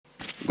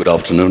Good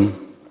afternoon.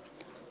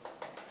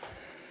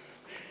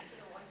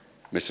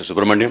 Mr.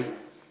 Subramaniam,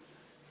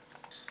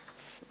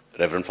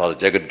 Reverend Father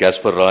Jagat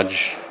Gaspar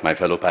Raj, my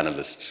fellow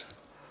panelists.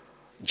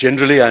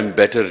 Generally, I'm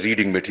better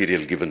reading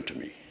material given to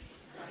me.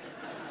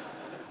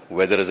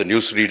 Whether as a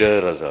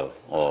newsreader,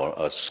 or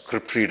a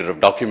script reader of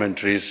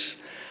documentaries,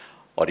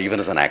 or even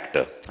as an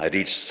actor, I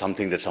read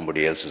something that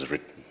somebody else has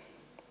written,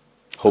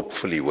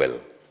 hopefully well.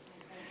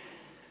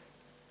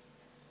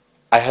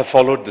 I have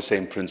followed the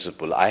same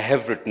principle. I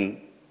have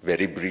written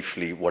very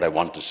briefly what I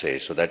want to say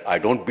so that I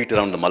don't beat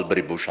around the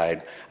mulberry bush.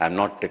 I'm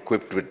not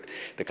equipped with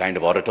the kind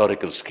of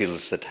oratorical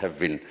skills that have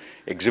been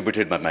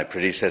exhibited by my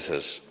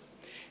predecessors.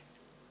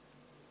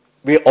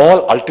 We're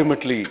all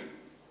ultimately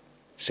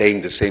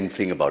saying the same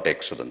thing about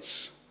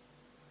excellence.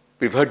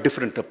 We've heard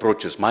different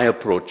approaches. My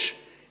approach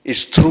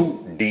is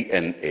through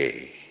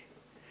DNA.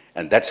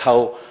 And that's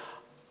how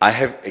I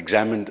have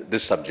examined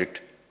this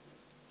subject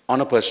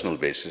on a personal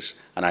basis,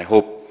 and I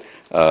hope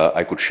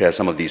I could share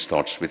some of these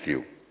thoughts with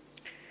you.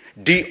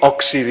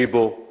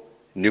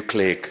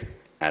 Deoxyribonucleic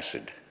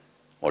acid,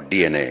 or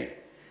DNA,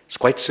 is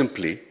quite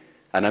simply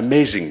an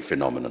amazing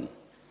phenomenon.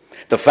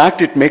 The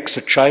fact it makes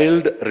a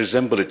child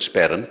resemble its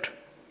parent,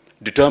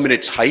 determine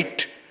its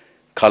height,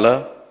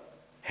 color,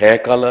 hair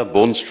color,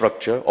 bone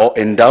structure, or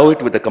endow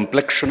it with the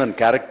complexion and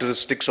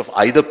characteristics of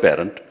either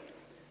parent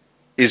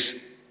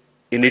is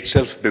in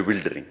itself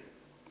bewildering.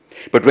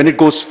 But when it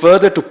goes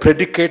further to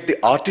predicate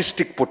the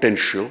artistic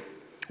potential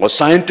or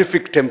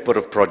scientific temper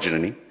of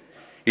progeny,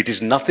 it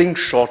is nothing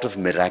short of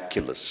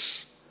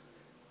miraculous.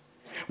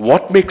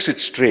 What makes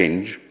it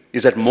strange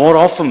is that more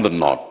often than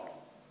not,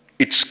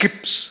 it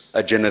skips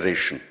a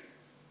generation.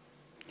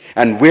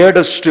 And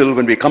weirder still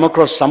when we come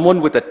across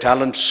someone with a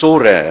talent so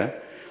rare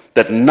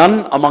that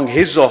none among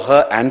his or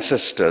her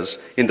ancestors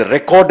in the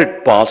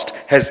recorded past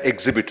has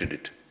exhibited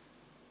it.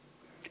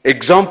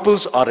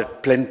 Examples are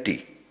at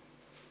plenty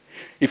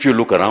if you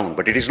look around,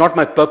 but it is not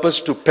my purpose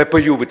to pepper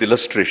you with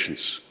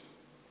illustrations.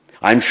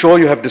 I'm sure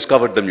you have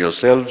discovered them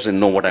yourselves and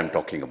know what I'm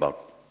talking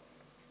about.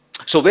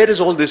 So where is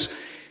all this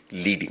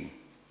leading?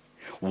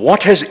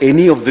 What has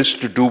any of this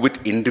to do with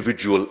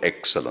individual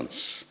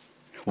excellence?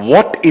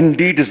 What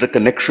indeed is the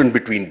connection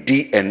between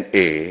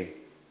DNA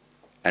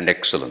and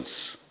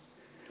excellence?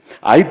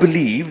 I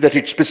believe that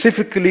it's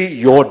specifically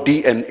your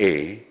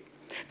DNA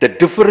that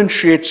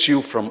differentiates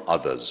you from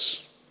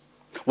others,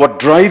 what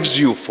drives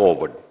you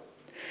forward,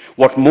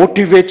 what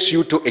motivates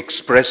you to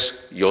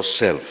express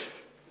yourself.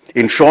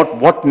 In short,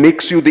 what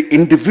makes you the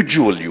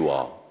individual you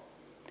are.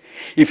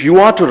 If you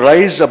are to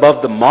rise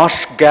above the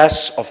marsh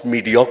gas of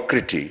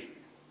mediocrity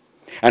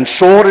and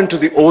soar into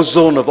the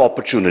ozone of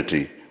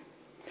opportunity,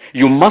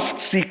 you must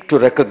seek to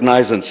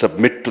recognize and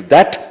submit to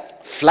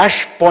that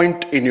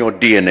flashpoint in your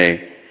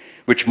DNA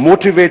which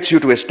motivates you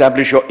to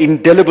establish your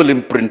indelible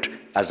imprint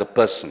as a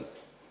person.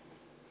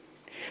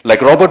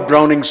 Like Robert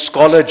Browning's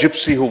scholar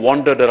gypsy who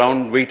wandered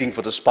around waiting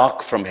for the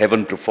spark from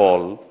heaven to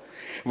fall,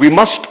 we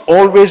must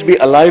always be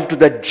alive to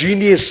that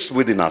genius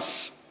within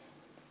us,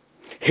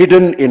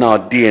 hidden in our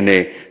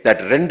DNA,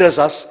 that renders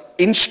us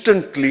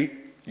instantly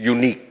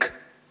unique.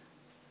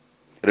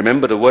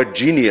 Remember, the word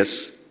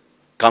genius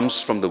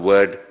comes from the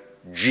word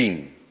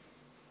gene.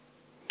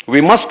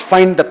 We must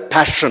find the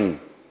passion,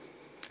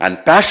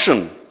 and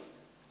passion,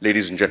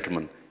 ladies and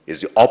gentlemen,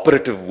 is the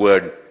operative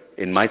word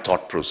in my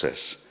thought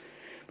process.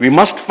 We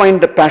must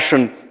find the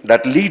passion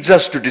that leads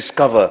us to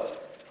discover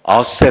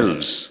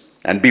ourselves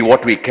and be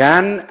what we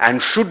can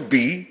and should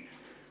be,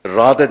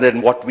 rather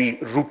than what we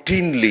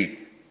routinely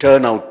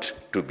turn out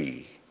to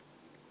be.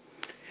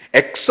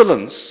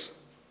 Excellence,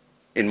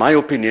 in my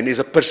opinion, is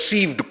a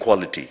perceived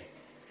quality.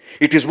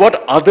 It is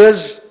what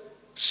others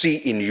see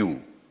in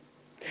you.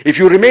 If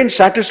you remain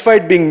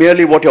satisfied being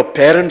merely what your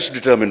parents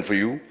determine for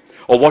you,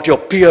 or what your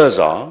peers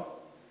are,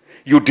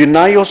 you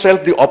deny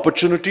yourself the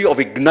opportunity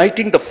of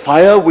igniting the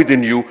fire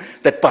within you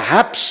that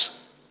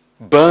perhaps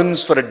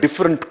burns for a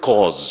different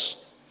cause.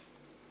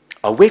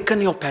 Awaken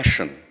your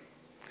passion.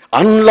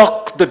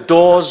 Unlock the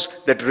doors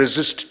that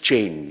resist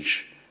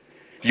change.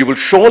 You will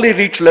surely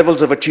reach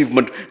levels of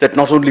achievement that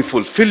not only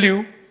fulfill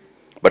you,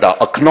 but are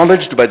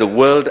acknowledged by the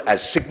world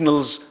as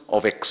signals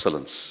of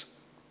excellence.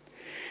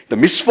 The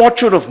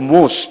misfortune of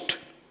most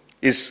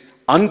is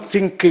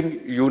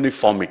unthinking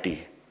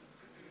uniformity.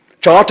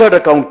 Chartered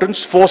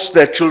accountants force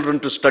their children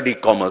to study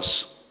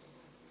commerce.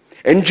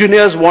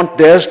 Engineers want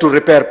theirs to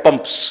repair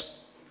pumps.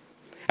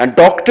 And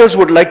doctors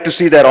would like to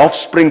see their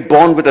offspring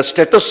born with a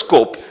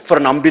stethoscope for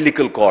an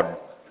umbilical cord.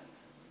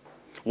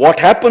 What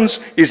happens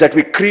is that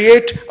we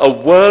create a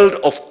world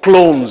of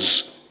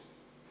clones,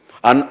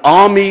 an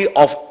army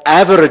of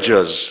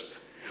averagers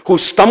who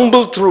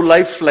stumble through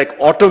life like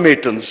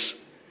automatons,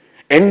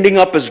 ending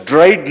up as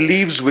dried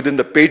leaves within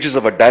the pages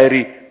of a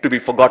diary to be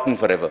forgotten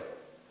forever.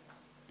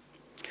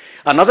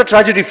 Another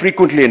tragedy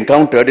frequently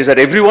encountered is that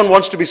everyone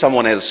wants to be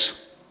someone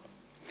else.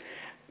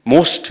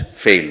 Most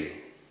fail.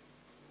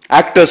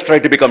 Actors try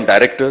to become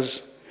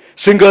directors,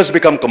 singers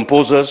become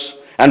composers,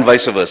 and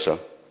vice versa.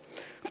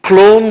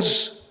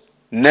 Clones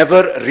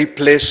never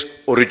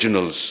replace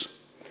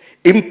originals.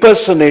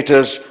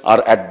 Impersonators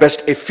are at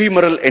best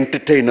ephemeral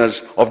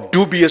entertainers of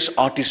dubious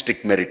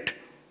artistic merit.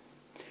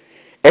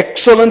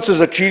 Excellence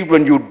is achieved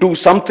when you do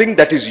something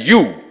that is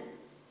you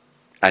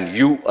and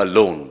you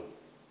alone.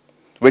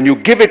 When you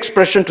give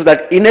expression to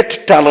that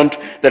innate talent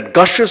that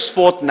gushes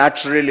forth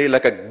naturally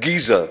like a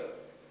geyser,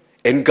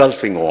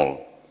 engulfing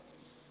all.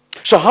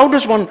 So how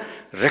does one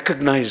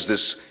recognize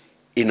this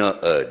inner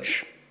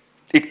urge?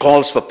 It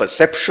calls for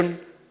perception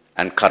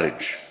and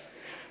courage.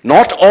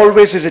 Not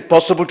always is it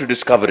possible to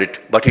discover it,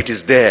 but it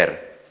is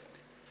there.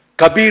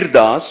 Kabir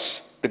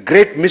Das, the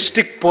great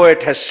mystic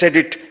poet, has said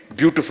it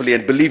beautifully,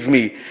 and believe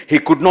me, he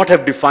could not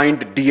have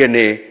defined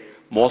DNA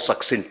more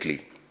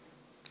succinctly.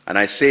 And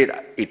I say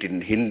it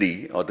in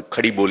Hindi, or the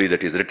Khadi Boli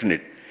that is written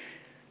it.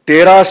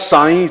 Tera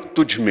saईं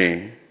तुझ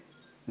में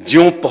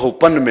ज्यों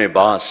पहुपन में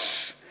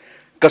बास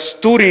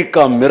कस्तूरी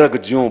का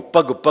मिरग ज्यों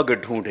पग पग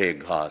ढूंढे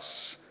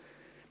घास.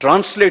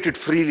 Translated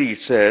freely,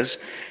 it says,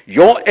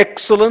 your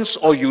excellence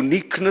or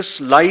uniqueness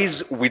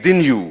lies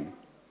within you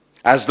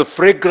as the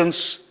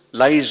fragrance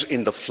lies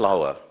in the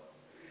flower.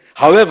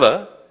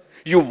 However,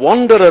 you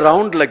wander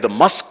around like the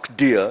musk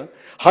deer,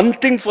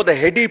 hunting for the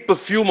heady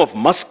perfume of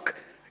musk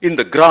in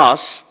the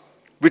grass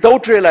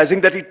without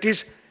realizing that it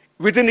is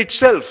within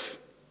itself,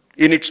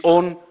 in its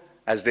own,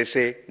 as they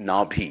say,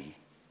 nabhi.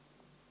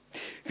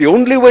 The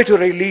only way to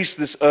release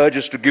this urge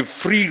is to give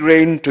free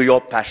rein to your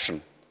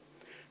passion.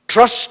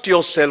 Trust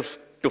yourself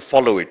to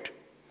follow it.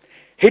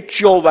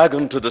 Hitch your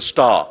wagon to the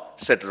star,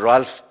 said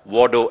Ralph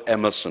Waldo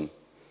Emerson.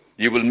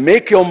 You will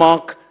make your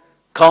mark,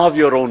 carve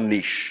your own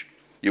niche.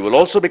 You will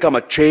also become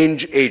a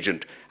change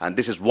agent. And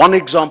this is one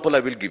example I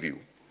will give you.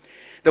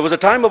 There was a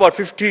time about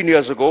 15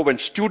 years ago when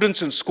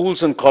students in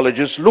schools and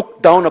colleges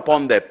looked down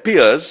upon their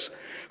peers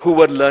who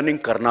were learning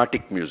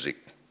Carnatic music.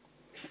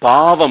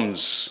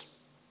 Pavams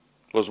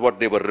was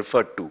what they were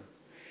referred to.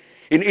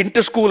 In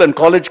inter-school and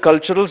college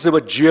culturals, they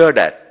were jeered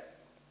at.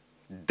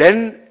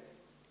 Then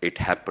it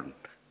happened.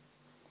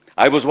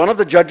 I was one of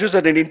the judges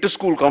at an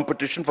inter-school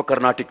competition for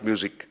Carnatic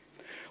music.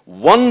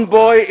 One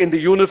boy in the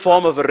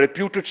uniform of a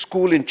reputed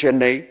school in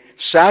Chennai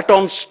sat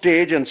on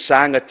stage and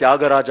sang a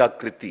Tyagaraja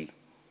Kriti.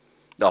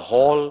 The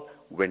hall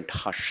went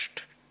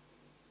hushed.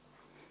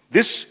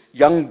 This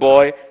young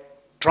boy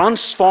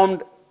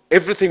transformed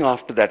everything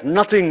after that.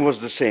 Nothing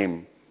was the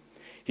same.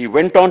 He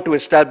went on to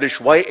establish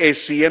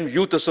YACM,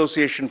 Youth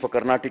Association for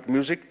Carnatic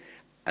Music,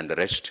 and the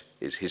rest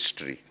is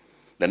history.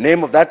 The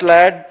name of that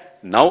lad,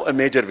 now a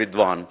major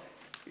Vidwan,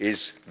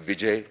 is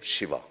Vijay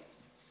Shiva.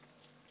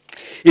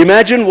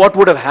 Imagine what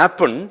would have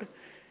happened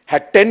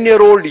had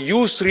 10-year-old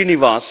U.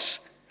 Srinivas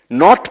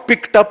not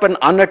picked up an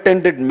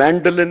unattended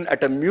mandolin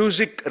at a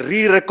music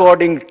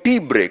re-recording tea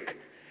break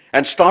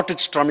and started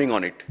strumming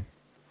on it.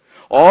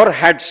 Or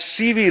had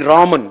C.V.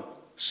 Raman,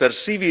 Sir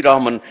C.V.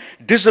 Raman,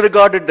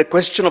 disregarded the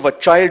question of a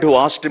child who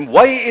asked him,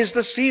 why is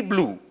the sea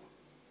blue?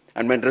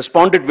 And when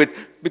responded with,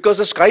 because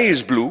the sky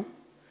is blue,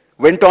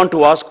 went on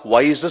to ask,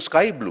 why is the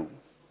sky blue?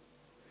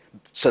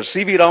 Sir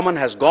C.V. Raman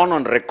has gone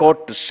on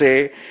record to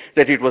say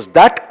that it was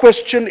that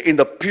question in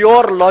the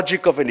pure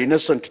logic of an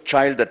innocent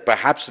child that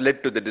perhaps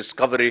led to the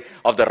discovery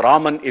of the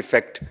Raman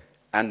effect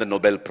and the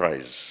Nobel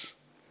Prize.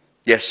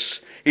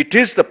 Yes, it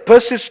is the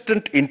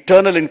persistent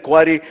internal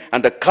inquiry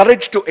and the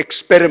courage to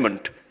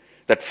experiment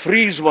that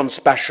frees one's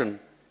passion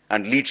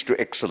and leads to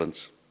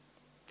excellence.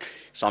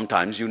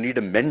 Sometimes you need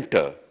a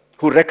mentor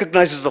who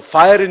recognizes the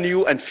fire in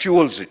you and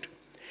fuels it.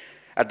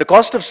 At the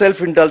cost of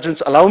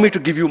self-indulgence, allow me to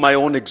give you my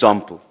own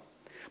example.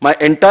 My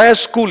entire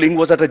schooling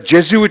was at a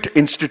Jesuit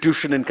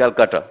institution in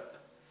Calcutta.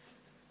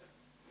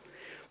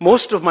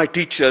 Most of my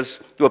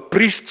teachers were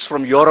priests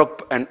from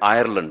Europe and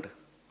Ireland.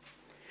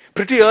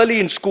 Pretty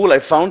early in school, I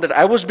found that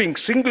I was being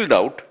singled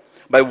out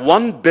by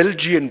one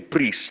Belgian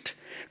priest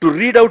to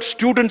read out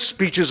student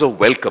speeches of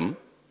welcome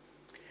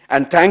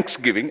and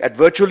thanksgiving at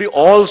virtually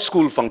all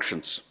school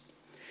functions.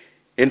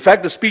 In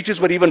fact, the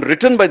speeches were even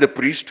written by the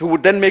priest, who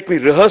would then make me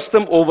rehearse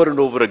them over and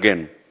over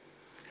again.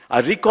 I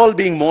recall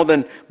being more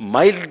than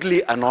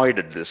mildly annoyed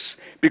at this,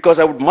 because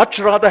I would much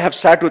rather have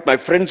sat with my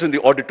friends in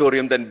the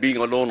auditorium than being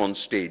alone on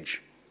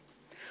stage.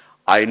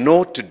 I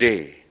know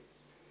today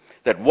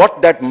that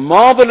what that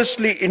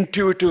marvelously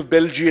intuitive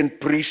Belgian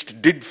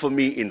priest did for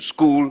me in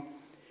school,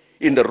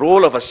 in the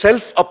role of a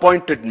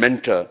self-appointed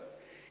mentor,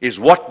 is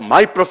what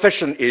my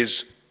profession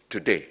is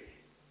today.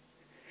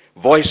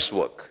 Voice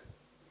work.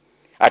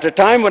 At a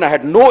time when I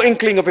had no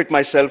inkling of it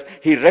myself,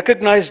 he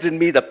recognized in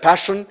me the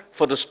passion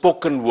for the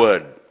spoken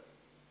word.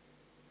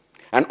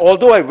 And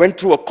although I went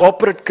through a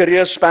corporate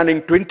career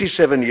spanning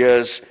 27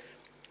 years,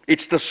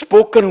 it's the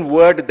spoken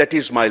word that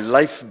is my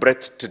life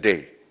breath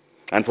today,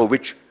 and for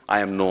which I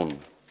am known.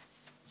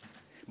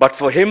 But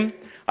for him,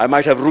 I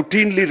might have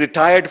routinely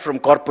retired from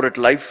corporate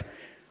life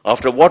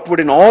after what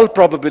would in all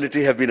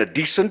probability have been a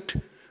decent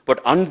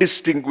but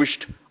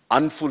undistinguished,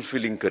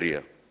 unfulfilling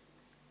career.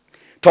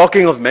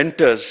 Talking of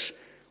mentors,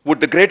 would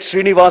the great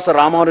Srinivasa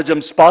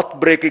Ramanujam's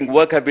path-breaking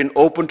work have been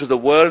open to the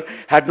world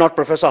had not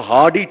Professor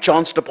Hardy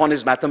chanced upon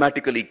his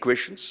mathematical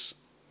equations?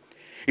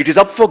 It is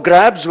up for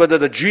grabs whether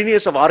the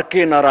genius of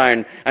R.K.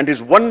 Narayan and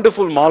his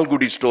wonderful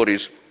Malgudi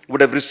stories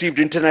would have received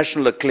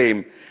international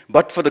acclaim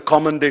but for the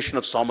commendation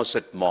of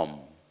Somerset Maugham.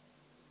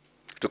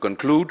 To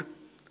conclude,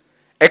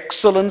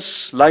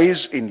 excellence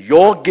lies in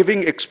your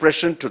giving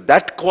expression to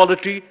that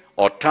quality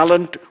or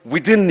talent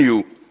within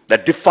you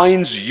that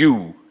defines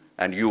you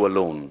and you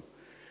alone.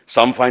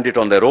 Some find it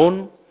on their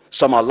own.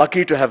 Some are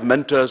lucky to have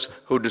mentors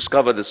who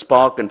discover the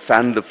spark and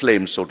fan the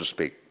flame, so to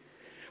speak.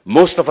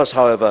 Most of us,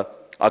 however,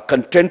 are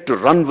content to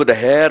run with the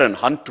hare and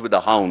hunt with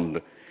the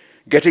hound,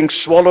 getting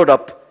swallowed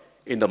up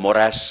in the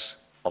morass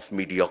of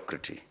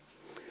mediocrity.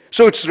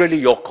 So it's really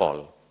your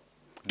call.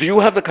 Do you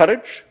have the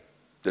courage,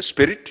 the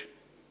spirit,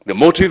 the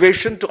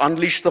motivation to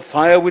unleash the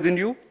fire within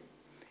you?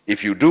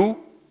 If you do,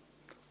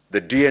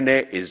 the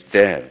DNA is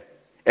there.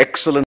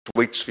 Excellence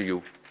waits for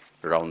you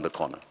around the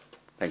corner.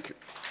 Thank you.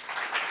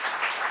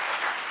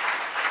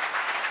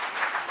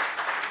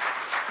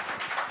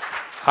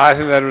 I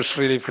think that was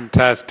really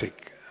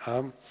fantastic.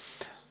 I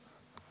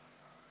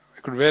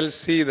could well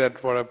see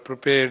that what a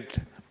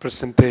prepared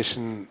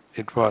presentation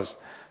it was.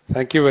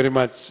 Thank you very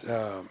much,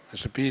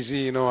 Mr.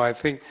 PC. You know, I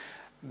think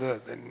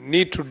the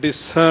need to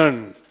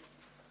discern,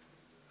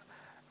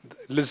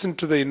 listen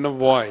to the inner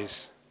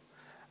voice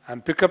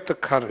and pick up the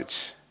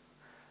courage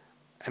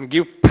and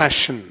give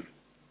passion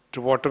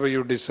to whatever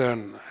you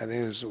discern, I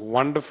think is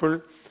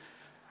wonderful.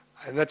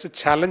 And that's a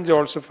challenge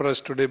also for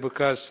us today,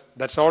 because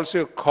that's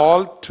also a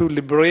call to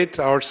liberate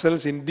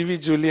ourselves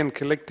individually and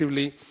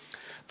collectively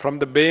from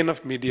the bane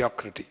of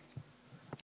mediocrity.